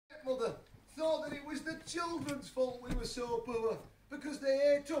stepmother thought that it was the children's fault we were so poor because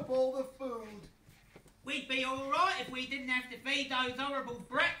they ate up all the food. We'd be all right if we didn't have to feed those horrible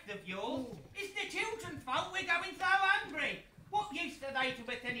brats of yours. It's the children's fault we're going so hungry. What use are they to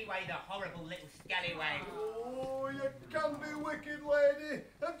us anyway, the horrible little scallywags? Oh, you can be wicked, lady.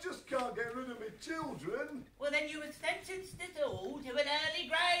 I just can't get rid of my children. Well, then you have sentenced us all to an early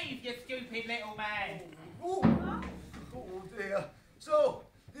grave, you stupid little man. Oh, oh dear. So,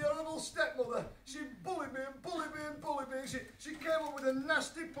 the horrible stepmother, she bullied me and bullied me and bullied me. She came up with a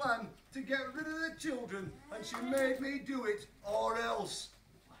nasty plan to get rid of the children, and she made me do it, or else.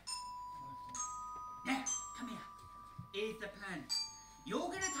 Now, come here. Here's the plan. You're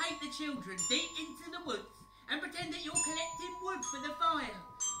going to take the children deep into the woods and pretend that you're collecting wood for the fire.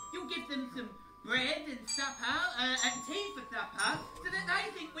 You'll give them some bread and supper, and tea for supper, so that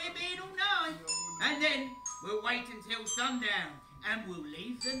they think we're being all nice. And then we'll wait until sundown, and we'll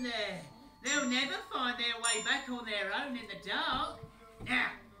leave them there. They'll never find their way back on their own in the dark.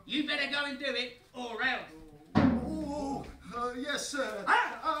 Now, you better go and do it, or else. Oh, yes, sir.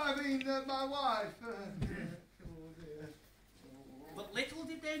 Ah! I mean, my wife. But little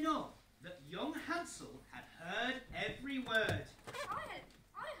did they know that young Hansel had heard every word.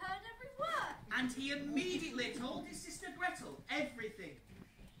 I heard every word. And he immediately told his sister Gretel everything.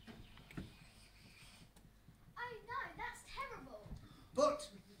 Oh no, that's terrible. But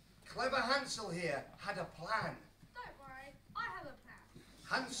clever Hansel here had a plan. Don't worry, I have a plan.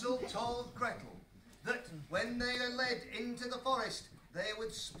 Hansel told Gretel that when they are led into the forest, they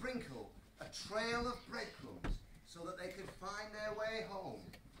would sprinkle a trail of breadcrumbs so that they could find their way home.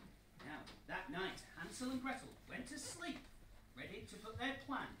 Now, that night, Hansel and Gretel went to sleep, ready to put their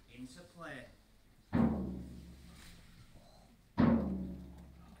plan into play.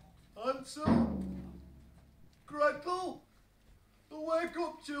 Hansel, Gretel, wake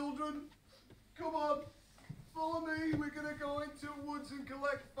up, children. Come on, follow me. We're going to go into woods and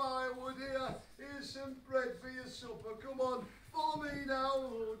collect firewood here. Here's some bread for your supper. Come on, follow me now.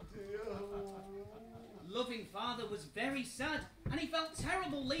 Oh, dear. Loving father was very sad, and he felt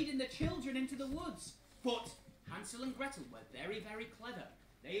terrible leading the children into the woods. But Hansel and Gretel were very, very clever.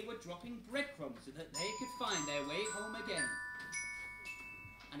 They were dropping breadcrumbs so that they could find their way home again.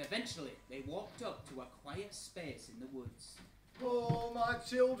 And eventually, they walked up to a quiet space in the woods. Oh, my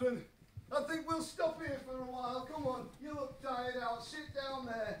children. I think we'll stop here for a while. Come on, you look tired out. Sit down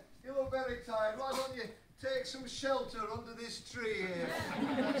there. You look very tired. Why don't you take some shelter under this tree here?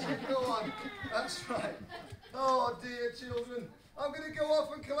 That's it. Go on. That's right. Oh, dear children. I'm going to go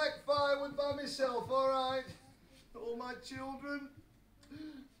off and collect firewood by myself, all right? Oh, my children.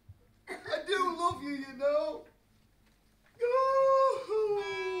 I do love you, you know. Oh,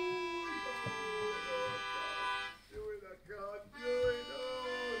 I can't do it. I can't do it.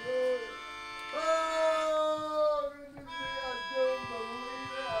 Oh, goodness me, I don't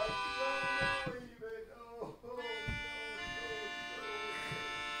believe it. I don't believe it. Oh, no, no,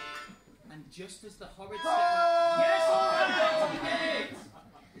 no. And just as the horrid stepmother... Yes, all right, we get it!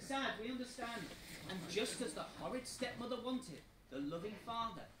 Besides, we understand. And just as the horrid stepmother wanted, the loving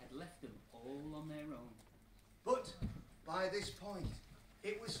father had left them all on their own. But by this point,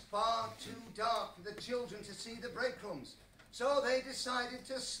 it was far too dark for the children to see the breadcrumbs. So they decided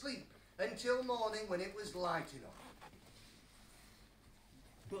to sleep until morning when it was light enough.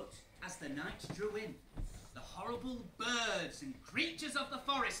 But as the night drew in, the horrible birds and creatures of the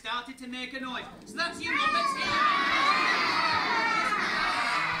forest started to make a noise. So that's you, Mum, let's hear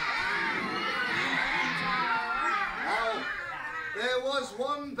Now, there was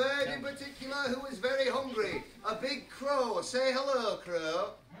one bird in particular who was very hungry. A big crow. Say hello,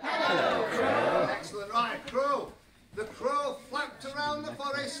 crow. Hello, crow. Excellent. Right, crow. The crow flapped around the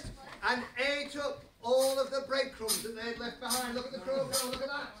forest and ate up all of the breadcrumbs that they'd left behind. Look at the crow go, look at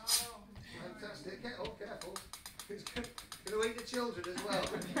that. Fantastic. Oh, careful. He's going to eat the children as well.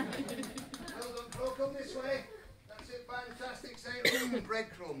 Well done, crow. Come this way. That's it. Fantastic. Say,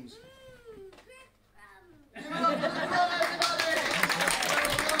 breadcrumbs. Give it up for the crow, everybody.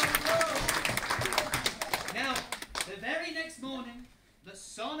 Now, the very next morning, the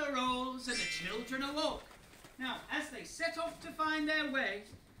sun arose and the children awoke. Now, as they set off to find their way,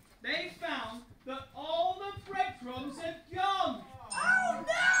 they found that all the breadcrumbs had gone. Oh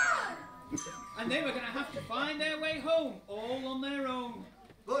no! And they were going to have to find their way home, all on their own.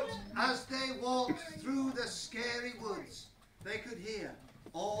 But as they walked through the scary woods, they could hear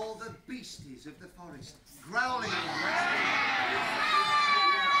all the beasties of the forest growling. And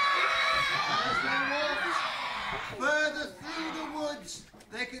as they walked further through the woods,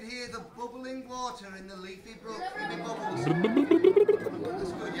 they could hear the bubbling water in the leafy brook, in the bubbles.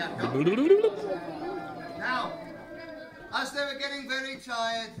 That's good, Jacob. Now, as they were getting very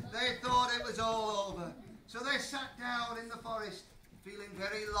tired, they thought it was all over. So they sat down in the forest, feeling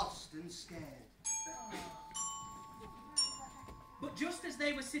very lost and scared. But just as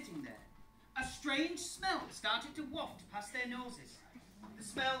they were sitting there, a strange smell started to waft past their noses. The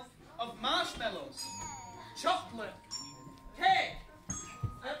smell of marshmallows, chocolate, cake,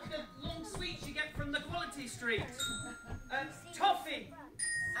 the long sweets you get from the Quality Street, toffee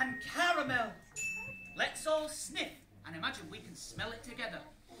and caramel. Let's all sniff and imagine we can smell it together.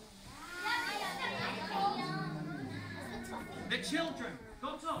 The children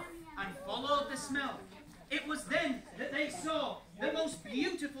got up and followed the smell. It was then that they saw the most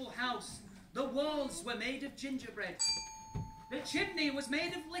beautiful house. The walls were made of gingerbread. The chimney was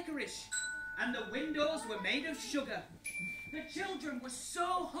made of licorice. And the windows were made of sugar. The children were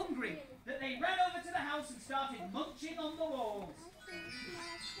so hungry that they ran over to the house and started munching on the walls.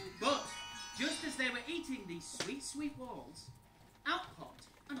 But just as they were eating these sweet, sweet walls, out popped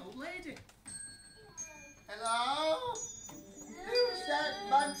an old lady. Hello? Who's that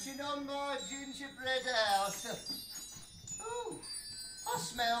munching on my gingerbread house? Oh, I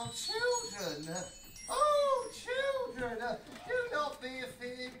smell children. Oh, children, do not be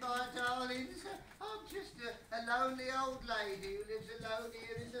offended, my darlings. I'm just a lonely old lady who lives alone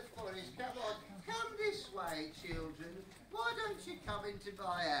here in the forest. Come on, come this way, children. Why don't you come into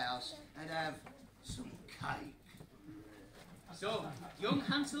my house and have some cake? So, young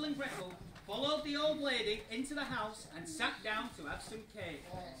Hansel and Gretel followed the old lady into the house and sat down to have some cake.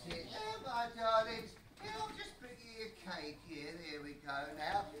 That's it. Now, my darlings, I'll just bring you a cake here. There we go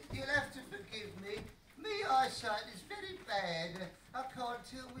now. You'll have to forgive me. My eyesight is very bad. I can't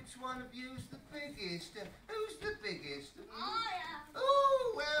tell which one of you's the biggest. Who's the biggest? I am.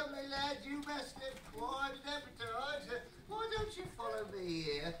 Oh, well, my lad, you must have quite an appetite. Why don't you follow me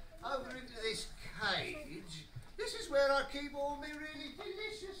here, over into this cage? This is where I keep all my really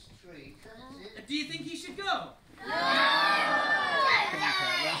delicious treats. That's it. Do you think he should go? Pay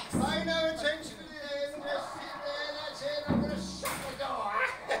no attention to them. Just sit there. That's it. I'm going to shut the door.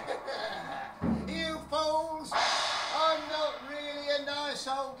 You fools! I'm not really a nice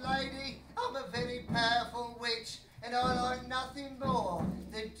old lady. I'm a very powerful witch, and I like nothing more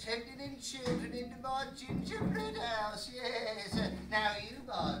than tempting in children into my gingerbread house. Yes. Now you,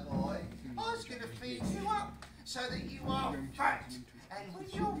 my boy, I was going to feed you up so that you are fat. And when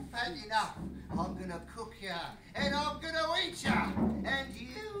you're fat enough, I'm going to cook you, and I'm going to eat you. And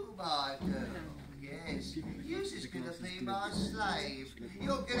you, my girl, yes, you're just going to be my slave.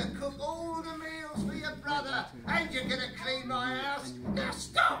 You're going to cook all the meals for your brother, and you're going to clean my house. Now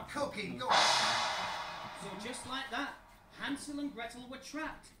stop cooking, go on. So just like that, Hansel and Gretel were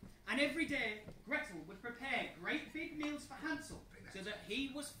trapped. And every day, Gretel would prepare great big meals for Hansel so that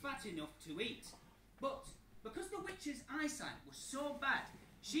he was fat enough to eat. But because the witch's eyesight was so bad,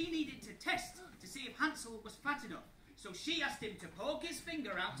 she needed to test to see if Hansel was fat enough. So she asked him to poke his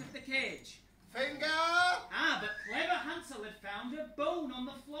finger out of the cage. Finger! Ah, but clever Hansel had found a bone on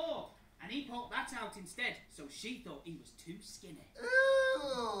the floor, and he poked that out instead, so she thought he was too skinny.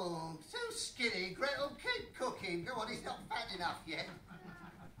 Ooh, too skinny. Gretel, keep cooking. Go on, he's not fat enough yet.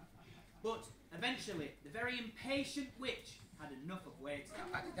 But eventually, the very impatient witch had enough of waiting.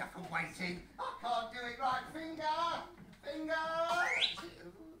 I've had enough of waiting. I can't do it right. Finger! Finger!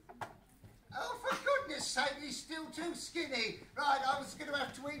 Oh, for goodness sake, he's still too skinny. Right, I was going to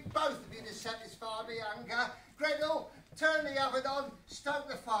have to eat both of you to satisfy my hunger. Gretel, turn the oven on, stoke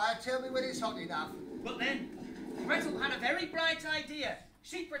the fire, tell me when it's hot enough. But then, Gretel had a very bright idea.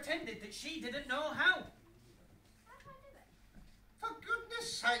 She pretended that she didn't know how. How can I do it? For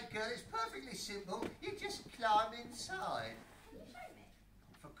goodness sake, girl, it's perfectly simple. You just climb inside. Can you show me?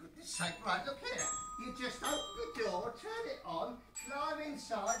 For goodness sake, right, look here. You just open the door, turn it on, climb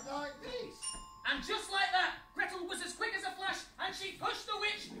inside like this. And just like that, Gretel was as quick as a flash, and she pushed the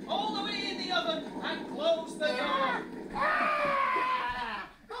witch all the way in the oven and closed the door.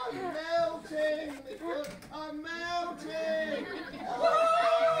 I'm melting! I'm melting!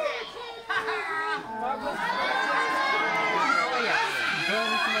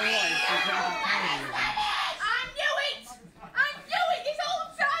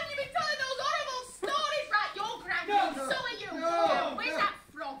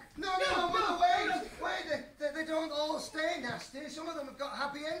 Some of them have got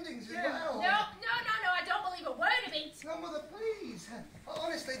happy endings as well. No, I don't believe a word of it. No, Mother, please.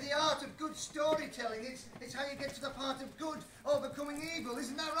 honestly, the art of good storytelling, it's how you get to the part of good overcoming evil.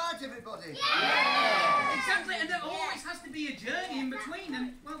 Isn't that right, everybody? Yeah! Exactly, and there always has to be a journey in between,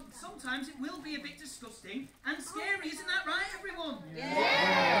 and, well, sometimes it will be a bit disgusting and scary. Isn't that right, everyone?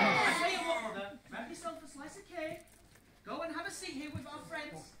 Yeah! I tell you what, Mother, grab yourself a slice of cake, go and have a seat here with our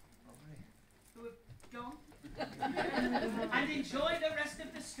friends who have gone, and enjoy the rest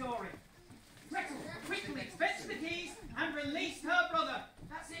of the story. Gretel quickly fetched the keys and released her brother.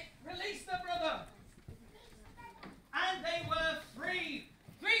 That's it, release the brother. And they were free.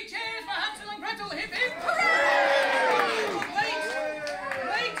 3 cheers for Hansel and Gretel, hip hip!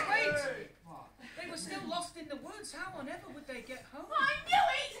 Wait! They were still lost in the woods. How on ever would they get home? I knew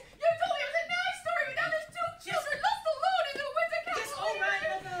it! You told me it was a nice story, but now there's 2 children lost alone in the woods. I can't Yes, all right,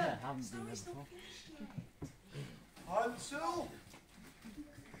 Mother. Story's not finished yet. Hansel?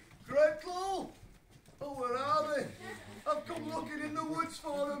 Gretel? Oh, where are they? I've come looking in the woods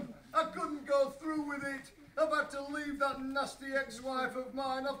for them. I couldn't go through with it. I've had to leave that nasty ex-wife of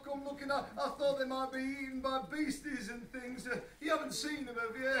mine. I've come looking. I thought they might be eaten by beasties and things. You haven't seen them,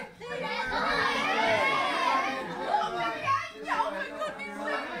 have you? Oh,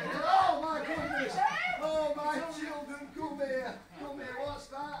 my goodness. Oh, my children, come here. Come here. What's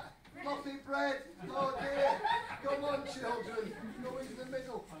that? Fluffy bread. Oh, dear. Come on, children. Go into the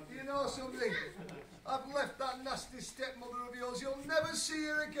middle. Do you know something? I've left that nasty stepmother of yours. You'll never see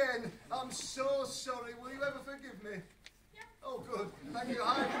her again. I'm so sorry. Will you ever forgive me? Yeah. Oh, good. Thank you.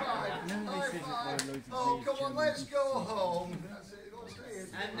 High five. High five. Oh, come on. Let's go home. That's it. Go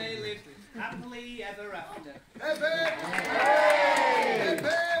upstairs. And they lived happily ever after. Hip hip! Hooray! Hip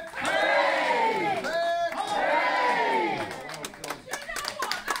hip! Hooray! Hip hip! Hooray! You know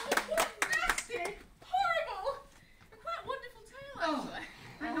what? That was nasty, horrible, and quite wonderful tale, actually.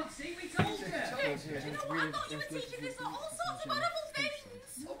 And not see, we told her. You know what? I thought you were teaching this lot all sorts of animal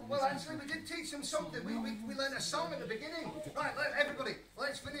things. Oh, well, actually, we did teach them something. We learned a song at the beginning. Right, everybody,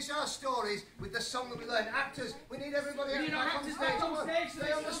 let's finish our stories with the song that we learned. Actors, we need everybody We need our back on actors stage. back on Come stage.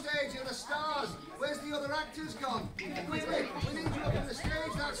 Stay on the stage, you're the stars. Where's the other actors gone? Quickly, we need you up on the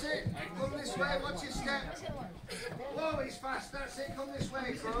stage, that's it. Come this way, watch your step. Whoa, he's fast, that's it. Come this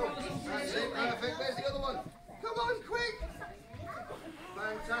way, Crow. That's it, perfect. Where's the other one? Come on, quick.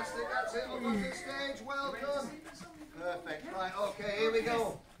 Fantastic, that's it. Up on the stage, well done. Perfect, right, okay, here we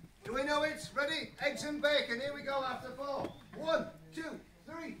go. Do we know it? Ready? Eggs and bacon, here we go after 4. 1, 2,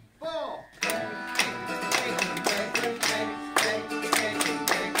 3, 4. Bacon, bacon, bacon, bacon,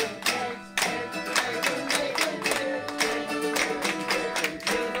 bacon,